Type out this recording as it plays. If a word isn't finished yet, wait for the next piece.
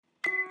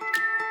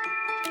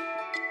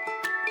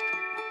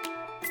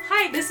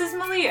Hi, this is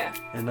Malia.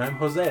 And I'm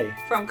Jose.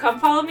 From Come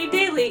Follow Me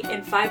Daily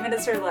in 5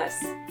 minutes or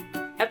less.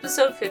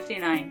 Episode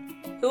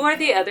 59. Who are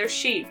the other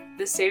sheep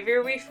the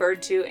Savior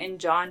referred to in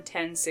John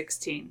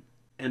 10:16?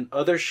 And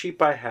other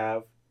sheep I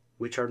have,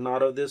 which are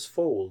not of this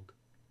fold.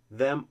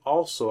 Them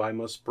also I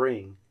must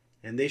bring,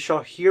 and they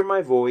shall hear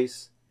my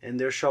voice, and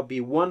there shall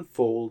be one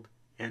fold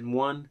and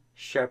one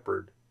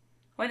shepherd.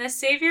 When the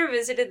Savior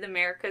visited the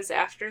Americas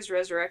after his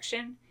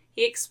resurrection,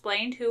 he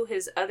explained who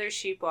his other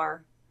sheep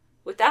are.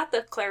 Without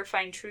the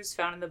clarifying truths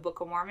found in the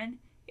Book of Mormon,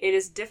 it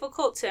is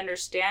difficult to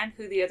understand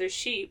who the other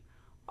sheep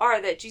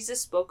are that Jesus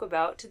spoke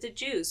about to the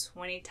Jews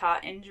when he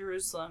taught in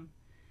Jerusalem.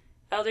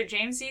 Elder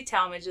James Z.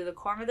 Talmage of the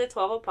Quorum of the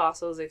 12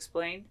 Apostles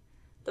explained,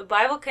 "The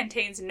Bible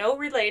contains no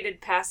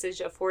related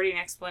passage affording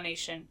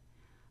explanation.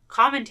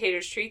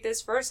 Commentators treat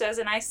this verse as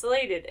an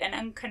isolated and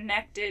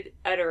unconnected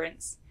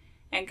utterance,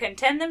 and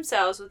content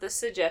themselves with the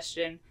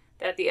suggestion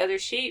that the other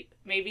sheep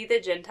may be the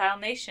Gentile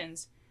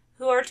nations,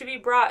 who are to be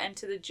brought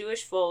into the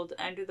Jewish fold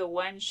under the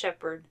one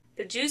shepherd.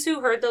 The Jews who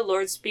heard the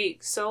Lord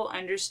speak so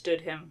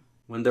understood him."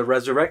 When the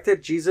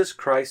resurrected Jesus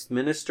Christ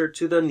ministered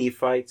to the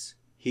Nephites,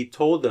 he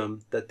told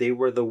them that they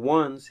were the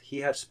ones he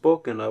had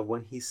spoken of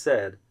when he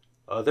said,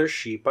 "Other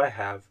sheep I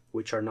have,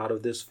 which are not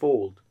of this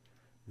fold.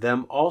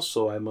 Them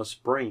also I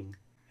must bring,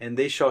 and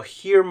they shall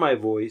hear my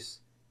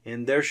voice,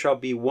 and there shall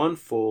be one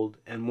fold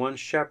and one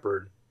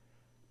shepherd."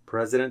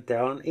 President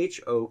Dallin H.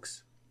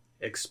 Oaks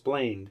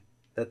explained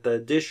that the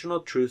additional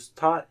truths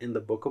taught in the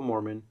Book of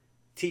Mormon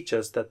teach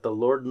us that the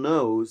Lord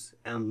knows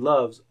and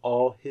loves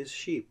all his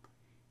sheep.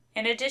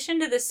 In addition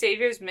to the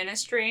Savior's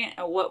ministry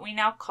in what we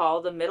now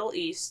call the Middle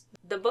East,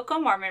 the Book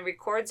of Mormon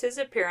records his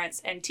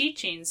appearance and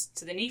teachings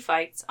to the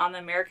Nephites on the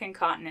American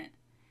continent.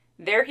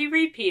 There he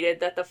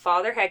repeated that the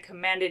Father had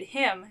commanded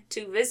him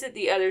to visit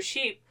the other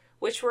sheep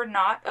which were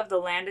not of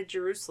the land of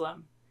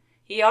Jerusalem.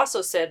 He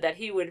also said that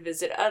he would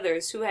visit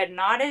others who had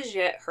not as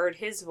yet heard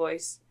his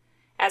voice.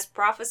 As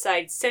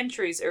prophesied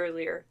centuries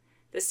earlier,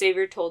 the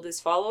Savior told his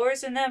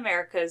followers in the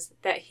Americas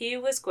that he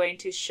was going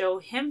to show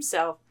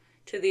himself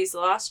to these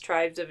lost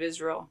tribes of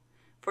Israel,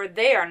 for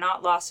they are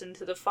not lost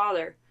unto the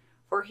Father,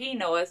 for he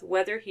knoweth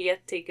whither he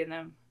hath taken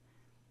them.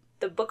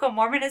 The Book of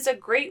Mormon is a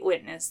great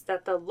witness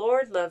that the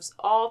Lord loves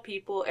all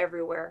people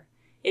everywhere.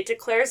 It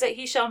declares that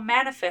he shall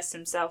manifest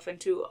himself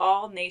unto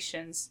all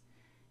nations.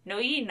 "Know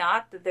ye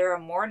not that there are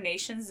more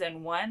nations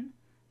than one?"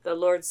 the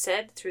Lord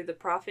said through the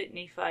prophet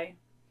Nephi.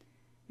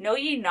 "Know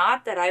ye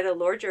not that I, the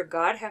Lord your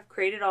God, have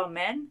created all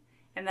men,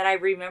 and that I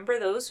remember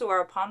those who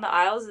are upon the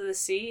isles of the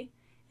sea,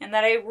 and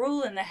that I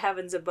rule in the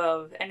heavens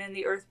above and in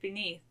the earth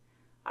beneath?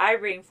 I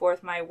bring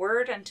forth my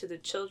word unto the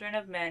children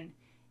of men,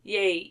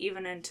 yea,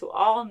 even unto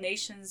all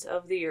nations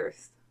of the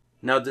earth."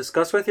 Now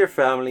discuss with your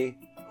family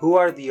who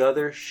are the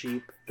other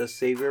sheep the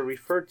Savior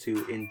referred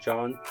to in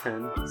John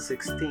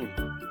 10:16.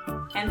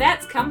 And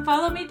that's Come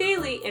Follow Me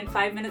Daily in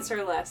 5 minutes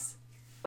or less.